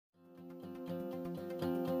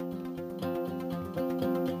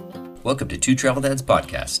Welcome to Two Travel Dads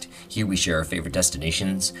Podcast. Here we share our favorite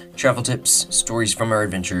destinations, travel tips, stories from our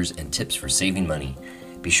adventures, and tips for saving money.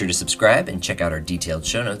 Be sure to subscribe and check out our detailed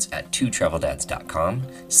show notes at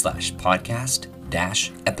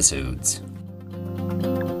twotraveldads.com/podcast-episodes.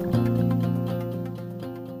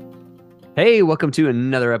 Hey, welcome to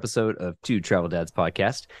another episode of Two Travel Dads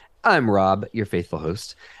Podcast. I'm Rob, your faithful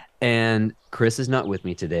host, and Chris is not with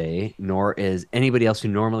me today, nor is anybody else who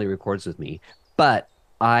normally records with me, but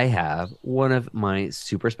I have one of my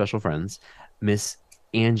super special friends, Miss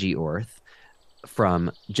Angie Orth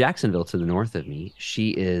from Jacksonville to the north of me.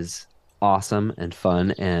 She is awesome and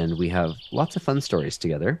fun, and we have lots of fun stories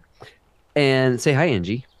together. And say hi,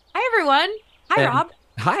 Angie. Hi, everyone. Hi, And Rob.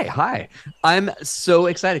 Hi. I'm so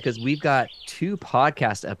excited because we've got two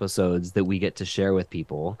podcast episodes that we get to share with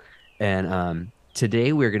people. And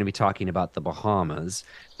today we're going to be talking about the Bahamas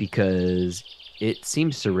because it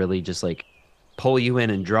seems to really just like pull you in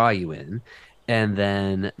and draw you in. And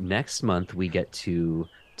then next month we get to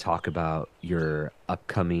talk about your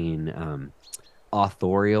upcoming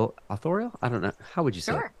authorial. I don't know. How would you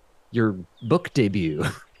say it? Sure. Your book debut.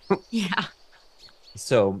 Yeah.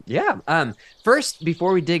 So yeah, first,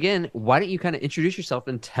 before we dig in, why don't you kind of introduce yourself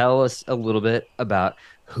and tell us a little bit about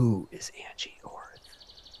who is Angie Orth?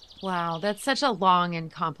 Wow, that's such a long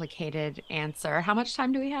and complicated answer. How much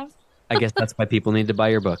time do we have? I guess that's why people need to buy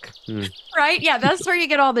your book. Right? Yeah, that's where you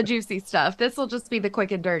get all the juicy stuff. This will just be the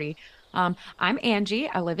quick and dirty. I'm Angie.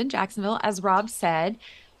 I live in Jacksonville, as Rob said.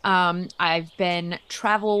 I've been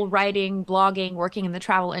travel writing, blogging, working in the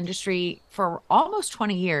travel industry for almost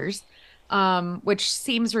 20 years, which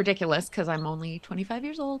seems ridiculous because I'm only 25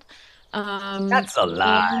 years old. That's a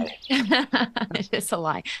lie. It is a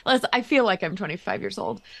lie. I feel like I'm 25 years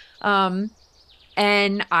old.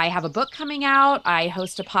 And I have a book coming out. I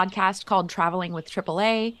host a podcast called Traveling with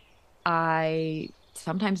AAA. I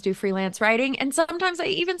sometimes do freelance writing, and sometimes I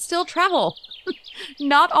even still travel.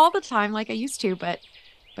 Not all the time like I used to, but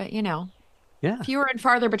you know, Yeah. fewer and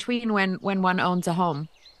farther between when one owns a home.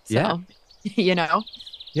 So, Yeah. you know.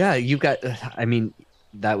 Yeah, you've got, I mean,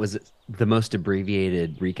 that was the most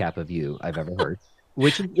abbreviated recap of you I've ever heard,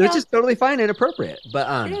 which is totally fine and appropriate.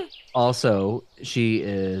 But Yeah. also, she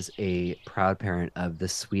is a proud parent of the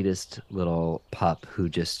sweetest little pup who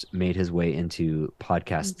just made his way into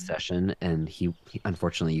podcast session. And he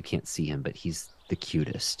unfortunately, you can't see him, but he's the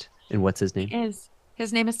cutest. And what's his name?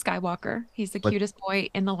 His name is Skywalker. He's the cutest boy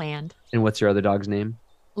in the land. And what's your other dog's name?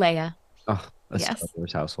 Leia. Oh, a Yes. Star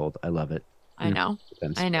Wars household. I love it. I know.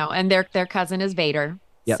 Depends. I know. And their cousin is Vader.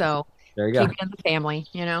 Yep. So There you go. keep it in the family,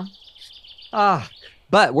 you know?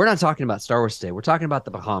 But we're not talking about Star Wars today. We're talking about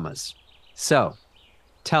the Bahamas. So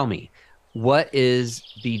tell me, what is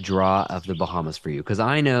the draw of the Bahamas for you? Because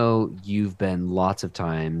I know you've been lots of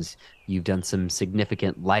times. You've done some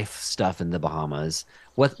significant life stuff in the Bahamas.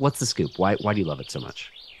 What's the scoop? Why do you love it so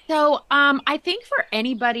much? So, I think for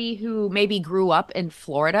anybody who maybe grew up in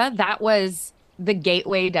Florida, that was the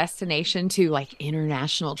gateway destination to like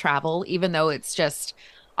international travel, even though it's just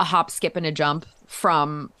a hop, skip, and a jump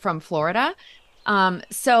from Florida.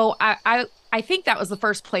 So I think that was the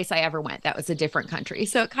first place I ever went. That was a different country.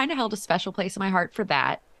 So it kind of held a special place in my heart for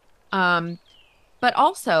that. But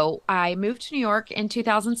also, I moved to New York in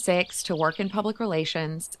 2006 to work in public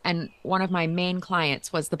relations, and one of my main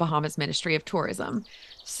clients was the Bahamas Ministry of Tourism.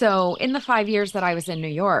 So in the 5 years that I was in New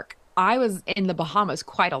York, I was in the Bahamas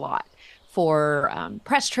quite a lot for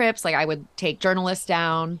press trips. Like I would take journalists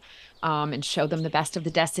down and show them the best of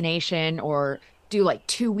the destination, or do like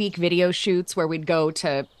 2-week video shoots where we'd go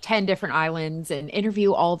to 10 different islands and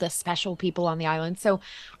interview all the special people on the island. So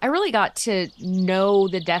I really got to know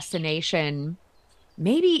the destination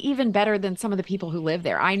maybe even better than some of the people who live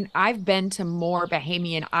there. I've been to more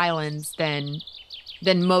Bahamian islands than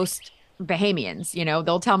most Bahamians. You know,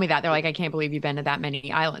 they'll tell me that. They're like, I can't believe you've been to that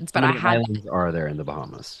many islands. But How I many had. islands are there in the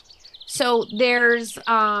Bahamas? So there's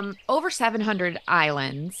over 700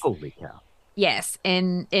 islands. Holy cow. Yes,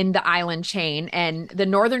 in the island chain, and the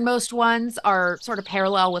northernmost ones are sort of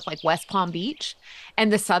parallel with like West Palm Beach,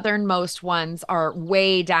 and the southernmost ones are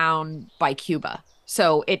way down by Cuba.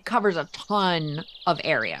 So it covers a ton of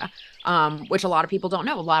area, which a lot of people don't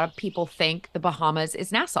know. A lot of people think the Bahamas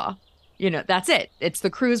is Nassau. You know, that's it. It's the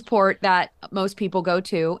cruise port that most people go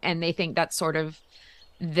to, and they think that's sort of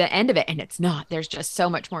the end of it. And it's not. There's just so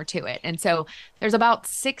much more to it. And so there's about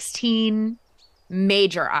 16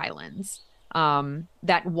 major islands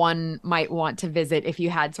that one might want to visit if you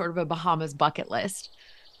had sort of a Bahamas bucket list.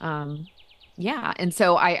 Yeah. And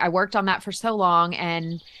so I worked on that for so long,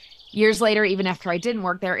 and years later, even after I didn't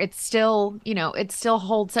work there, it's still, you know, it still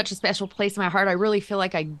holds such a special place in my heart. I really feel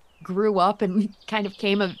like I grew up and kind of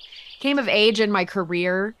came of age in my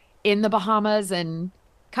career in the Bahamas and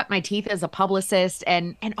cut my teeth as a publicist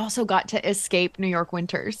and also got to escape New York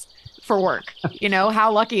winters for work. You know,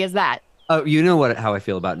 how lucky is that? Oh, you know how I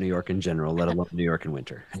feel about New York in general, let alone New York in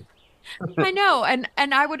winter. I know. And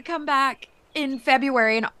I would come back in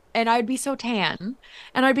February and I'd be so tan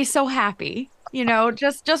and I'd be so happy, you know,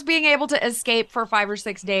 just being able to escape for 5 or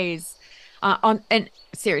 6 days on and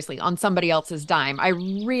seriously on somebody else's dime. I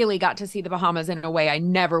really got to see the Bahamas in a way I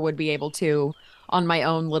never would be able to on my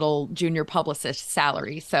own little junior publicist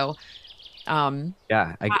salary. So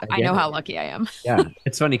Yeah, I I get know it. how lucky I am. Yeah,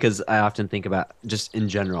 it's funny because I often think about just in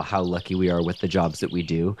general how lucky we are with the jobs that we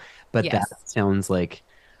do. But that Yes. sounds like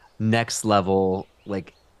next level.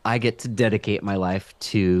 Like I get to dedicate my life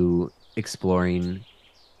to exploring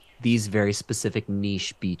these very specific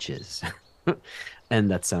niche beaches. And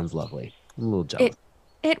that sounds lovely. I'm a little jealous.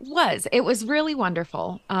 It it was really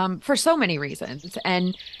wonderful for so many reasons.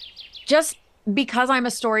 And just because I'm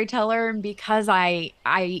a storyteller and because I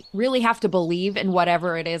really have to believe in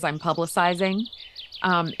whatever it is I'm publicizing,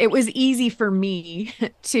 it was easy for me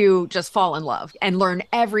to just fall in love and learn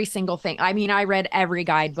every single thing. I mean, I read every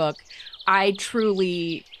guidebook. I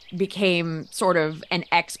truly became sort of an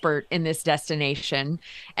expert in this destination,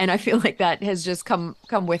 and I feel like that has just come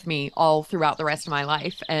with me all throughout the rest of my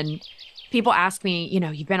life. And people ask me, you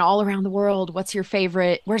know, you've been all around the world. What's your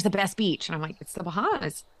favorite? Where's the best beach? And I'm like, it's the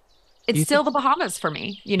Bahamas. Do It's you think still the Bahamas for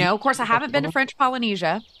me. You do you know, of think course, I the haven't been to Bahamas, French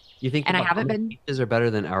Polynesia you think the and I haven't Bahamas been, beaches are better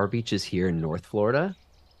than our beaches here in North Florida?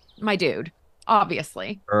 my dude,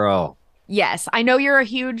 obviously. Girl, Yes, I know you're a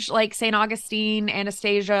huge like St. Augustine,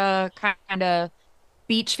 Anastasia kind of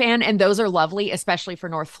beach fan, and those are lovely, especially for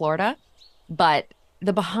North Florida. But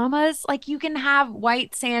the Bahamas, like you can have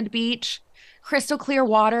white sand beach, crystal clear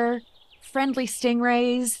water, friendly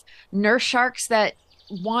stingrays, nurse sharks that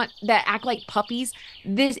act like puppies.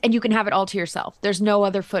 This and you can have it all to yourself. There's no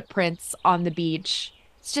other footprints on the beach.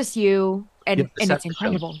 It's just you you'll just and have it's to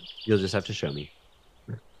show me. incredible. You'll just have to show me.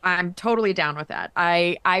 I'm totally down with that.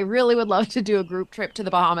 I really would love to do a group trip to the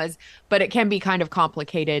Bahamas, but it can be kind of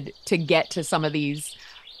complicated to get to some of these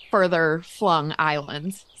further flung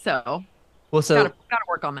islands. So Well, so gotta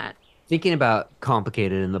work on that. thinking about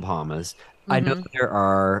complicated in the Bahamas, I know Hmm. there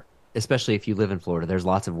are, especially if you live in Florida, there's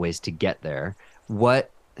lots of ways to get there.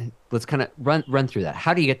 What, let's kind of run through that.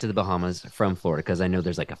 How do you get to the Bahamas from Florida? Because I know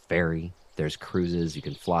there's like a ferry, there's cruises, you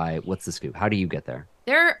can fly. What's the scoop? How do you get there?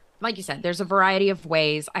 There, like you said, there's a variety of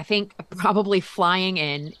ways. I think probably flying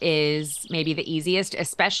in is maybe the easiest,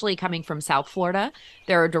 especially coming from South Florida.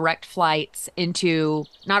 There are direct flights into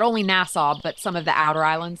not only Nassau, but some of the outer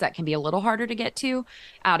islands that can be a little harder to get to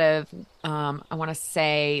out of, I want to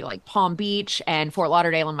say like Palm Beach and Fort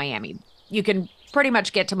Lauderdale and Miami. You can pretty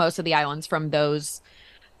much get to most of the islands from those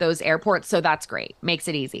airports, so that's great. Makes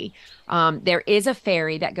it easy. There is a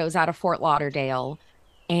ferry that goes out of Fort Lauderdale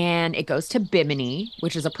and it goes to Bimini,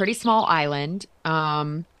 which is a pretty small island.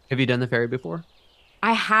 Have you done the ferry before?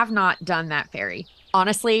 I have not done that ferry.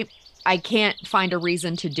 Honestly, I can't find a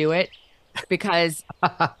reason to do it because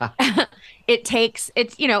it takes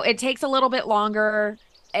a little bit longer.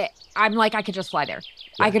 I'm like, I could just fly there.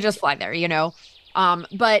 I Yeah. could just fly there, you know.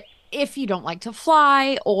 But if you don't like to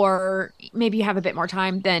fly or maybe you have a bit more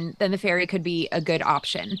time, then the ferry could be a good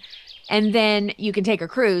option. And then you can take a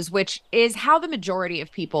cruise, which is how the majority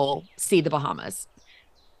of people see the Bahamas.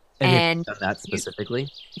 And have And you done that you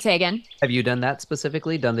specifically? say again, Have you done that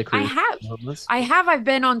specifically? Done the I cruise to have. the Bahamas? I've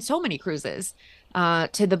been on so many cruises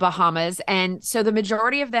to the Bahamas. And so the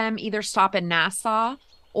majority of them either stop in Nassau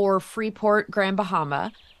or Freeport, Grand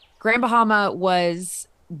Bahama. Grand Bahama was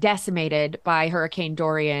decimated by Hurricane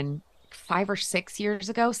Dorian 5 or 6 years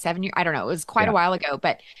ago, 7 years. I don't know. It was quite a Yeah. while ago,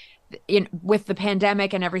 but with the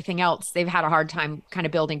pandemic and everything else, they've had a hard time kind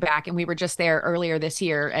of building back. And we were just there earlier this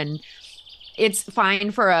year, and it's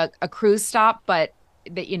fine for a cruise stop, but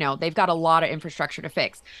they've got a lot of infrastructure to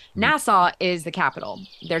fix. Mhm. Nassau is the capital.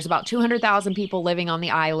 There's about 200,000 people living on the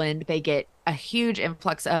island. They get a huge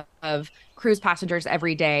influx of cruise passengers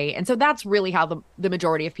every day. And so that's really how the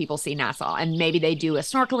majority of people see Nassau. And maybe they do a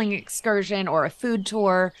snorkeling excursion or a food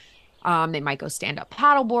tour. They might go stand up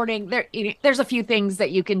paddleboarding. There's a few things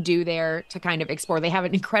that you can do there to kind of explore. They have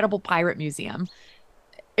an incredible pirate museum.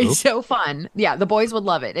 Oh, It's so fun. Yeah, the boys would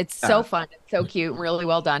love it. It's so yeah. fun. It's so cute, really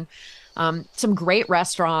well done. Some great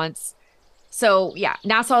restaurants. So yeah,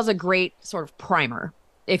 Nassau is a great sort of primer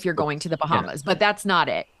if you're going to the Yeah. Bahamas, but that's not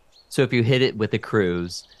it. So if you hit it with a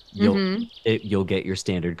cruise, Hmm. you'll get your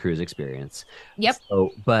standard cruise experience. Yep.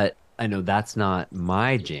 So, but I know that's not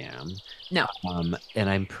my jam. No. And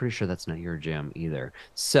I'm pretty sure that's not your jam either.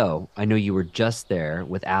 So I know you were just there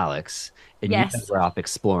with Alex and you guys Yes. were off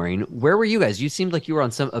exploring. Where were you guys? You seemed like you were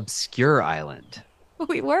on some obscure island.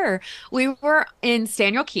 We were. We were in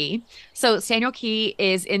Staniel Key. So Staniel Key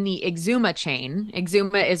is in the Exuma chain.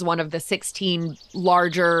 Exuma is one of the 16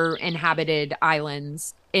 larger inhabited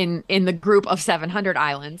islands in the group of 700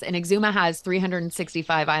 islands. And Exuma has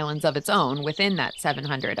 365 islands of its own within that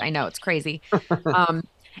 700. I know it's crazy. Um,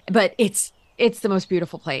 but it's the most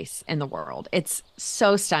beautiful place in the world. It's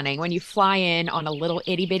so stunning when you fly in on a little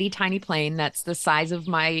itty bitty tiny plane that's the size of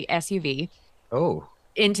my SUV Oh,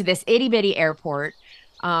 into this itty bitty airport.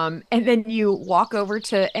 And then you walk over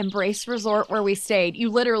to Embrace Resort where we stayed. You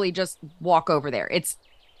literally just walk over there. It's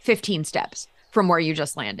 15 steps from where you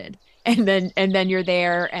just landed. And then you're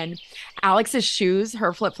there and Alex's shoes,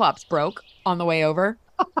 her flip-flops broke on the way over.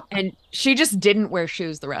 And she just didn't wear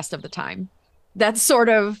shoes the rest of the time. That's sort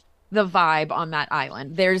of the vibe on that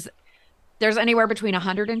island. There's anywhere between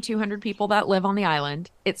 100 and 200 people that live on the island.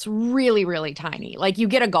 It's really, really tiny. Like you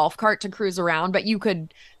get a golf cart to cruise around, but you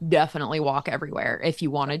could definitely walk everywhere if you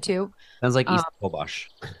wanted to. sounds like Um, East Kobosh.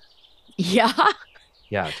 yeah,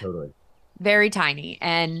 Yeah, totally. very tiny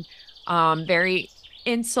and very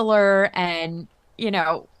insular. And,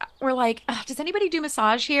 we're like, does anybody do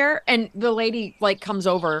massage here? And the lady like comes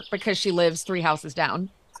over because she lives 3 houses down.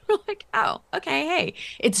 We're like, oh, okay, hey.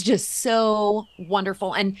 It's just so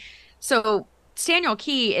wonderful. And so Staniel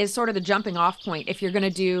Key is sort of the jumping off point if you want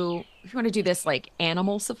to do this like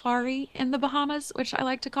animal safari in the Bahamas, which I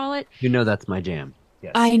like to call it. You know that's my jam.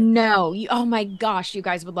 Yes. I know. Oh my gosh, you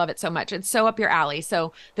guys would love it so much. It's so up your alley.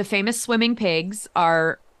 So the famous swimming pigs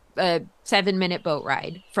are a 7-minute boat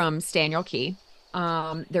ride from Staniel Key.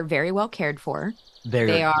 They're very well cared for. They're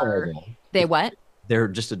They are, adorable. they what? They're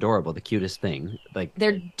just adorable, the cutest thing. Like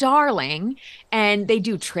They're darling and they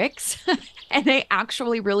do tricks and they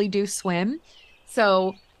actually really do swim.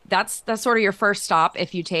 So that's sort of your first stop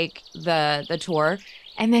if you take the tour.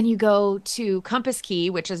 And then you go to Compass Key,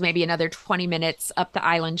 which is maybe another 20 minutes up the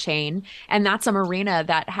island chain. And that's a marina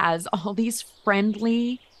that has all these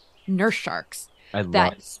friendly nurse sharks I love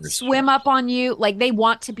that nurse swim up on you like they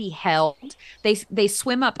want to be held. They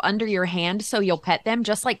swim up under your hand so you'll pet them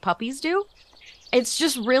just like puppies do. It's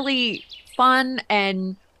just really fun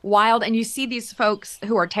and wild. And you see these folks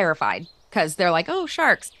who are terrified because they're like, oh,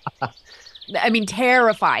 sharks. I mean,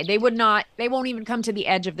 terrified. They won't even come to the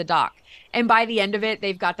edge of the dock. And by the end of it,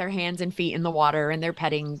 they've got their hands and feet in the water and they're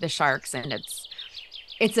petting the sharks. And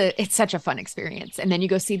it's such a fun experience. And then you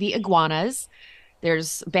go see the iguanas.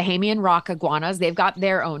 There's Bahamian rock iguanas. They've got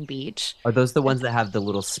their own beach. Are those the ones that have the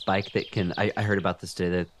little spike that can? I heard about this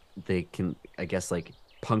today that they can, I guess, like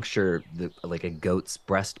puncture like a goat's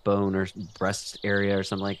breastbone or breast area or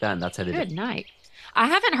something like that, and that's how they Good do. night. I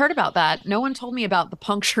haven't heard about that. No one told me about the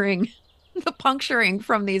puncturing, the puncturing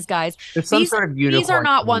from these guys. There's some sort of These are unicorn.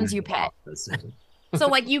 not ones you pet. So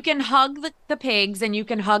like you can hug the pigs and you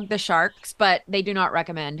can hug the sharks, but they do not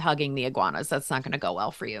recommend hugging the iguanas. That's not going to go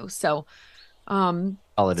well for you. So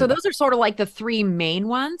so those are sort of like the three main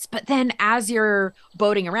ones. But then as you're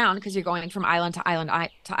boating around, because you're going from island to island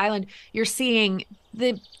to island, you're seeing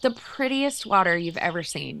the prettiest water you've ever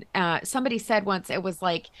seen. Somebody said once it was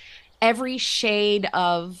like every shade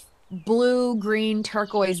of blue, green,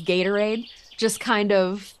 turquoise Gatorade just kind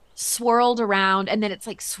of swirled around, and then it's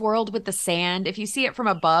like swirled with the sand. If you see it from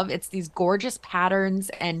above, it's these gorgeous patterns,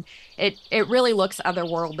 and it really looks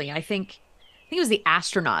otherworldly. I think it was the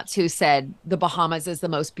astronauts who said the Bahamas is the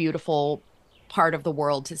most beautiful part of the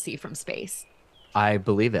world to see from space. I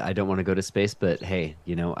believe it. I don't want to go to space, but hey,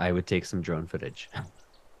 I would take some drone footage.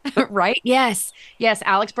 Right? Yes. Yes.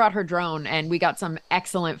 Alex brought her drone and we got some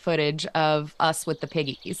excellent footage of us with the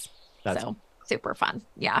piggies. That's So super fun.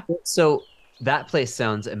 Yeah. so that place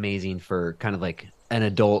sounds amazing for kind of like an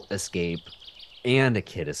adult escape and a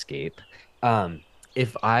kid escape.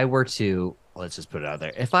 If I were to, let's just put it out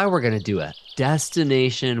there, if I were going to do a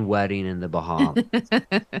destination wedding in the Bahamas,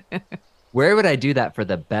 where would I do that for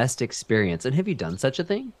the best experience? And have you done such a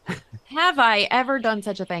thing? Have I ever done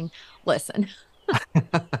such a thing? Listen,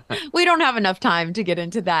 we don't have enough time to get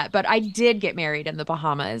into that, but I did get married in the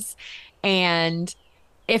Bahamas. And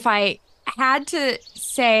if I had to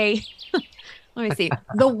say, let me see,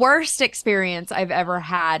 the worst experience I've ever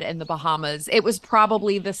had in the Bahamas, it was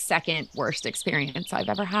probably the second worst experience I've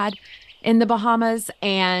ever had in the Bahamas.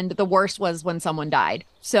 And the worst was when someone died.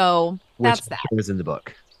 So that's that. Was in the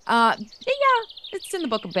book. Yeah, it's in the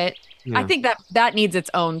book a bit. Yeah. I think that needs its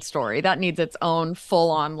own story. That needs its own full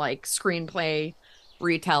on like screenplay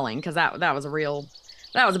retelling because that was a real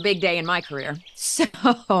that was a big day in my career.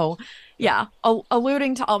 So, yeah,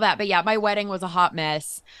 alluding to all that. But yeah, my wedding was a hot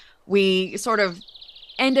mess. We sort of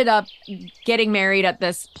ended up getting married at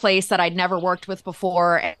this place that I'd never worked with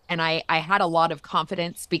before. And I had a lot of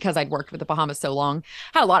confidence because I'd worked with the Bahamas so long,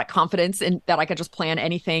 had a lot of confidence in that I could just plan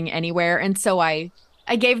anything anywhere. And so I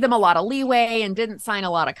gave them a lot of leeway and didn't sign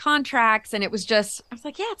a lot of contracts. And it was just, I was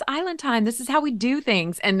like, yeah, it's island time. This is how we do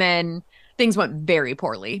things. And then things went very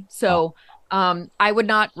poorly. Oh, So I would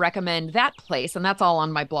not recommend that place. And that's all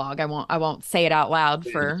on my blog. I won't say it out loud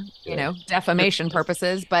for, good. defamation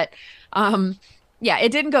purposes. But um yeah,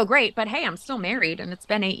 it didn't go great, but hey, I'm still married and it's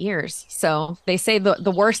been 8 years. So they say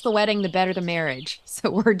the worse the wedding, the better the marriage.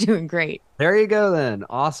 So we're doing great. There you go then.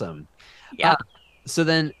 Awesome. Uh, Yeah. so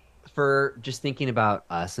then for just thinking about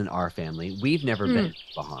us and our family, we've never been Mm,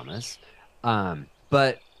 to Bahamas.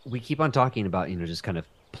 But we keep on talking about, just kind of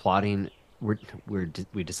plotting.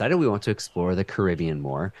 We decided we want to explore the Caribbean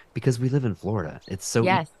more because we live in Florida. It's so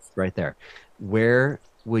easy yes. right there. Where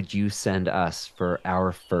would you send us for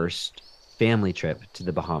our first family trip to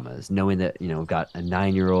the Bahamas, knowing that, we've got a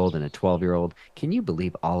 9-year-old and a 12-year-old? Can you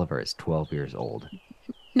believe Oliver is 12 years old?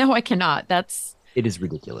 No, I cannot. It is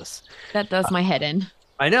ridiculous. That does my head in.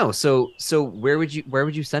 I know. So where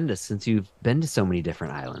would you send us since you've been to so many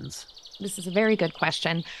different islands? This is a very good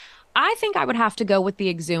question. I think I would have to go with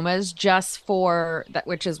the Exumas just for that,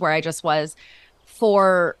 which is where I just was,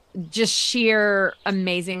 for just sheer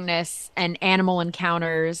amazingness and animal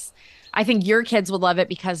encounters. I think your kids would love it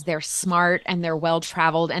because they're smart and they're well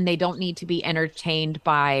traveled and they don't need to be entertained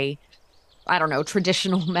by, I don't know,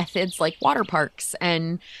 traditional methods like water parks.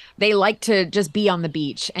 And they like to just be on the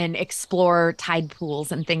beach and explore tide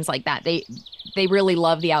pools and things like that. They really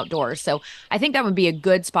love the outdoors. So I think that would be a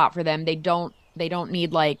good spot for them. They don't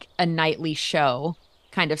need like a nightly show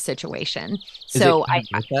kind of situation. Is it So kind of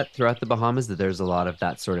like that throughout the Bahamas that there's a lot of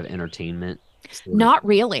that sort of entertainment sort of? not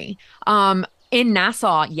really. In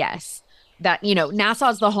Nassau, yes. That, Nassau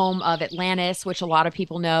is the home of Atlantis, which a lot of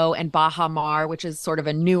people know, and Baha Mar, which is sort of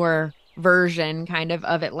a newer version kind of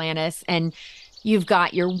Atlantis. And you've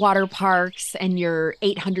got your water parks and your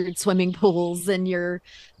 800 swimming pools and your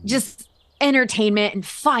just entertainment and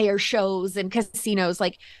fire shows and casinos.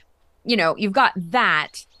 Like, you've got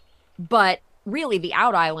that, but really the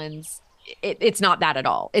out islands, it's not that at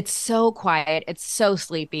all. It's so quiet. It's so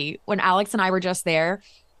sleepy. When Alex and I were just there,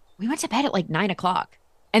 we went to bed at like 9 o'clock,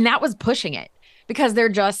 and that was pushing it because there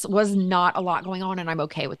just was not a lot going on. And I'm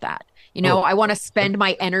okay with that. Oh, I want to spend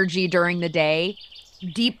my energy during the day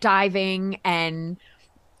deep diving and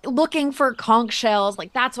looking for conch shells.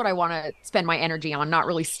 Like that's what I want to spend my energy on, not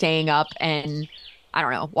really staying up and, I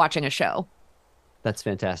don't know, watching a show. that's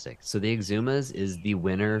fantastic. So the Exumas is the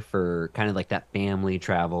winner for kind of like that family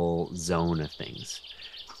travel zone of things.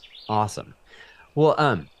 Awesome. Well,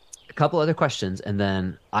 a couple other questions, and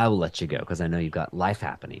then I will let you go because I know you've got life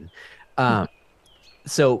happening. Um,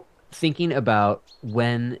 so thinking about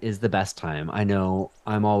when is the best time, I know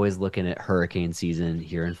I'm always looking at hurricane season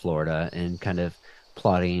here in Florida and kind of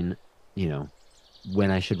plotting, you know,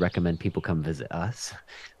 when I should recommend people come visit us.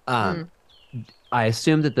 Um, Mm. I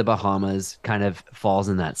assume that the Bahamas kind of falls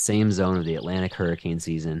in that same zone of the Atlantic hurricane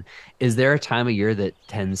season. Is there a time of year that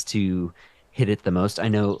tends to hit it the most? I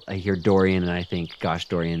know I hear Dorian, and I think, gosh,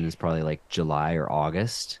 Dorian is probably like July or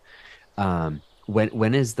August.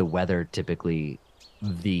 When is the weather typically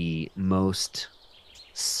the most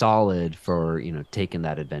solid for, taking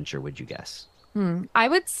that adventure, would you guess? I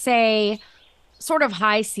would say sort of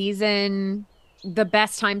high season, the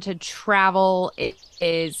best time to travel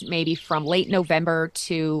is maybe from late November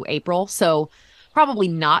to April. So probably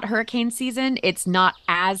not hurricane season. It's not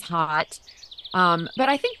as hot. But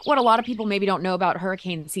I think what a lot of people maybe don't know about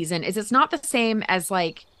hurricane season is it's not the same as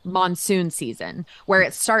like monsoon season, where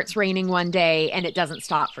it starts raining one day and it doesn't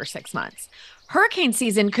stop for 6 months. Hurricane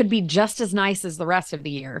season could be just as nice as the rest of the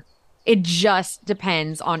year. It just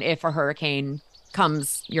depends on if a hurricane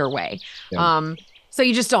comes your way. Yeah. So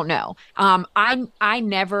you just don't know. I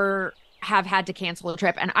never have had to cancel a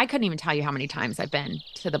trip, and I couldn't even tell you how many times I've been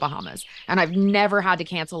to the Bahamas, and I've never had to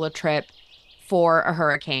cancel a trip for a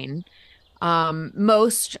hurricane.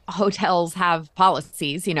 Most hotels have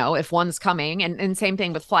policies, if one's coming, and same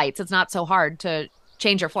thing with flights. It's not so hard to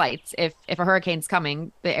change your flights. If a hurricane's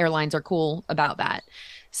coming, the airlines are cool about that.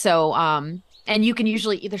 So, and you can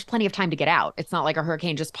usually, there's plenty of time to get out. It's not like a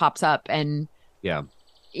hurricane just pops up and, Yeah.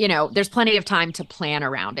 there's plenty of time to plan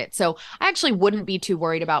around it. So I actually wouldn't be too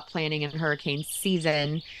worried about planning in hurricane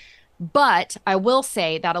season. But I will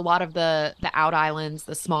say that a lot of the out islands,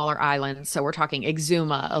 the smaller islands, so we're talking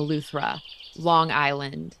Exuma, Eleuthera, Long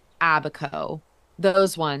Island, Abaco,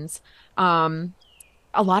 those ones,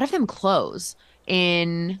 a lot of them close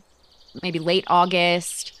in maybe late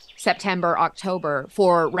August, September, October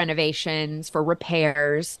for renovations, for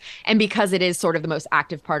repairs. And because it is sort of the most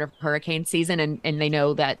active part of hurricane season, and they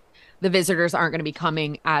know that the visitors aren't going to be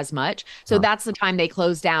coming as much. So Huh. that's the time they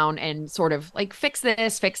close down and sort of like fix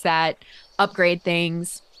this, fix that, upgrade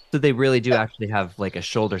things. So they really do actually have like a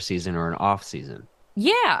shoulder season or an off season.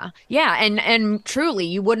 Yeah. Yeah. And truly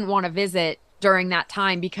you wouldn't want to visit during that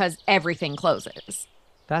time because everything closes.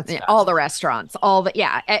 That's Yeah, all the fascinating. restaurants,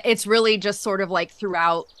 it's really just sort of like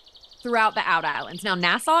throughout the out islands. Now,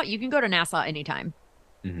 Nassau, you can go to Nassau anytime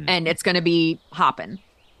Mhm. and it's going to be hopping.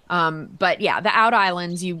 But yeah, the out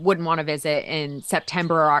islands you wouldn't want to visit in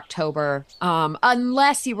September or October,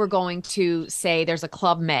 unless you were going to say there's a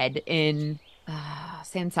Club Med in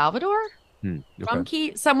San Salvador, Okay. Rum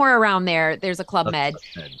Key, somewhere around there. There's a Club That's Med,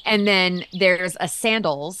 so good. and then there's a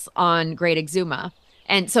Sandals on Great Exuma.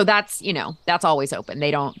 And so that's, that's always open. They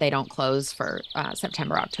don't close for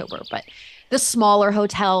September, October, but the smaller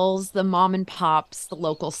hotels, the mom and pops, the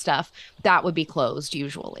local stuff, that would be closed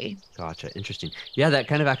usually. Gotcha. Interesting. Yeah, that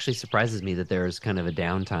kind of actually surprises me that there's kind of a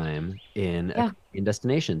downtime in a Yeah. Canadian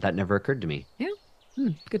destination. That never occurred to me. Yeah.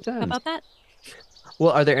 Good How times. about that?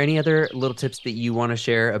 Well, are there any other little tips that you want to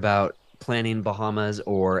share about planning Bahamas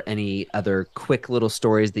or any other quick little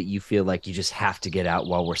stories that you feel like you just have to get out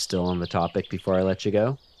while we're still on the topic before I let you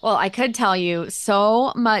go? Well, I could tell you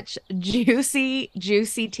so much juicy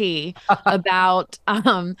tea about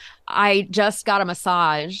I just got a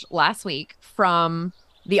massage last week from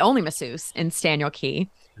the only masseuse in Staniel Key.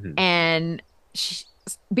 Mhm. And sh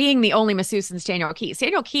being the only masseuse in Staniel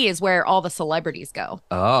Key is where all the celebrities go.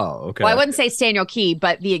 Oh, Well, I okay. wouldn't say Staniel Key,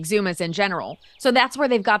 but the Exumas in general. So that's where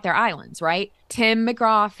they've got their islands, right? Tim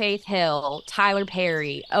McGraw, Faith Hill, Tyler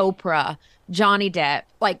Perry, Oprah, Johnny Depp,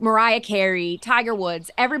 like Mariah Carey, Tiger Woods.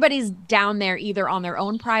 Everybody's down there either on their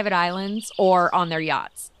own private islands or on their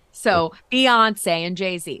yachts. So Beyonce and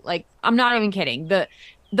Jay-Z, like I'm not even kidding.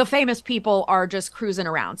 The famous people are just cruising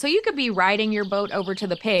around. So you could be riding your boat over to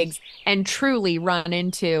the pigs and truly run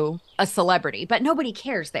into a celebrity, but nobody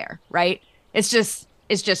cares there, right? It's just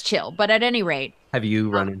chill. But at any rate, Have you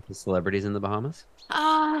uh, run into celebrities in the Bahamas?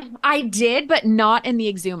 I did, but not in the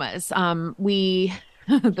Exumas. We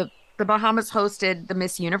the Bahamas hosted the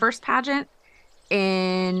Miss Universe pageant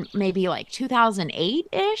in maybe like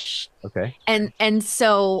 2008-ish. Okay. And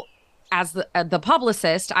so as the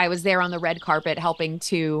publicist, I was there on the red carpet helping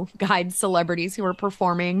to guide celebrities who were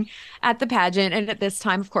performing at the pageant. And at this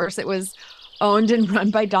time, of course, it was owned and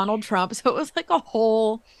run by Donald Trump. So it was like a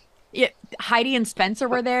whole Heidi and Spencer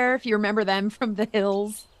were there, if you remember them from the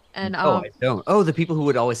hills. And Oh, I don't. Oh, the people who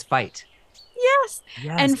would always fight. yes.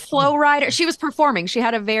 Yes. And Flo Rida, she was performing. She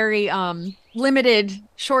had a very limited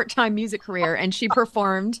short time music career and she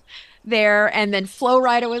performed there. And then Flo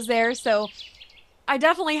Rida was there. So I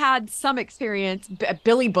definitely had some experience.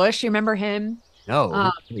 Billy Bush, you remember him? No,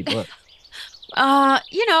 Uh, who's Billy Bush?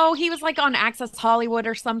 he was like on Access Hollywood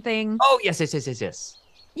or something. Oh, yes, yes, yes, yes, yes.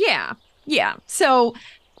 Yeah. Yeah. So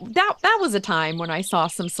that was a time when I saw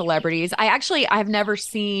some celebrities. I've never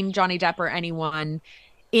seen Johnny Depp or anyone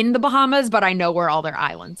in the Bahamas, but I know where all their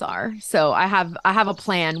islands are. So I have a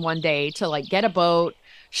plan one day to like get a boat,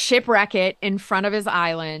 shipwreck it in front of his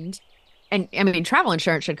island. And I mean, travel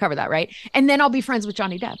insurance should cover that, right? And then I'll be friends with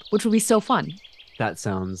Johnny Depp, which would be so fun. That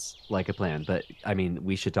sounds like a plan, but I mean,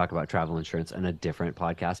 we should talk about travel insurance in a different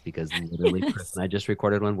podcast because literally Chris Yes. and I just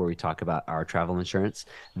recorded one where we talk about our travel insurance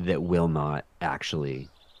that will not actually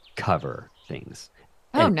cover things.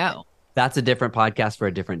 Oh And no. that's a different podcast for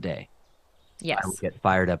a different day. I will Yes. get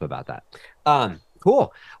fired up about that.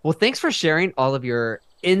 Cool. Well, thanks for sharing all of your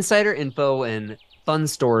insider info and fun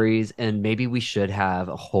stories. And maybe we should have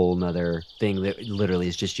a whole nother thing that literally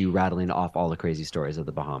is just you rattling off all the crazy stories of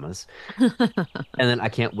the Bahamas. And then I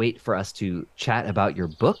can't wait for us to chat about your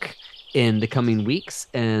book in the coming weeks.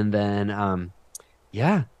 And then,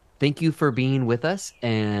 yeah, thank you for being with us.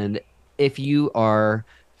 And if you are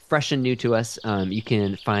fresh and new to us, you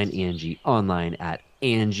can find Angie online at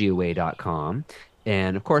angieaway.com.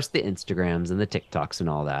 And of course, the Instagrams and the TikToks and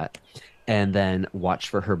all that. And then watch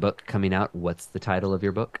for her book coming out. What's the title of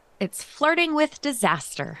your book? It's Flirting with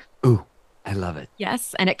Disaster. Ooh, I love it.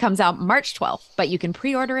 Yes, and it comes out March 12th, but you can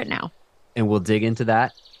pre-order it now. And we'll dig into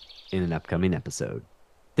that in an upcoming episode.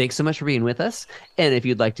 Thanks so much for being with us. And if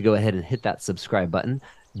you'd like to go ahead and hit that subscribe button,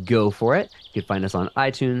 go for it. You can find us on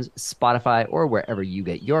iTunes, Spotify, or wherever you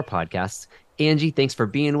get your podcasts. Angie, thanks for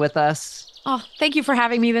being with us. Oh, thank you for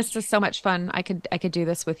having me. This is so much fun. I could do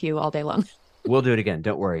this with you all day long. We'll do it again.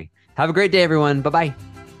 Don't worry. Have a great day, everyone. Bye bye.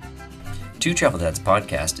 Two Travel Dads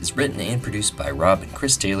podcast is written and produced by Rob and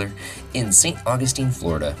Chris Taylor in St. Augustine,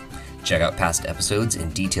 Florida. Check out past episodes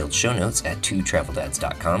and detailed show notes at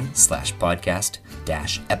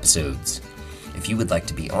twotraveledads.com/podcast-episodes. If you would like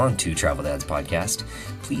to be on Two Travel Dads podcast,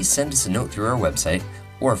 please send us a note through our website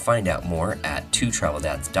or find out more at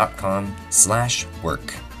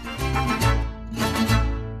twotraveledads.com/work.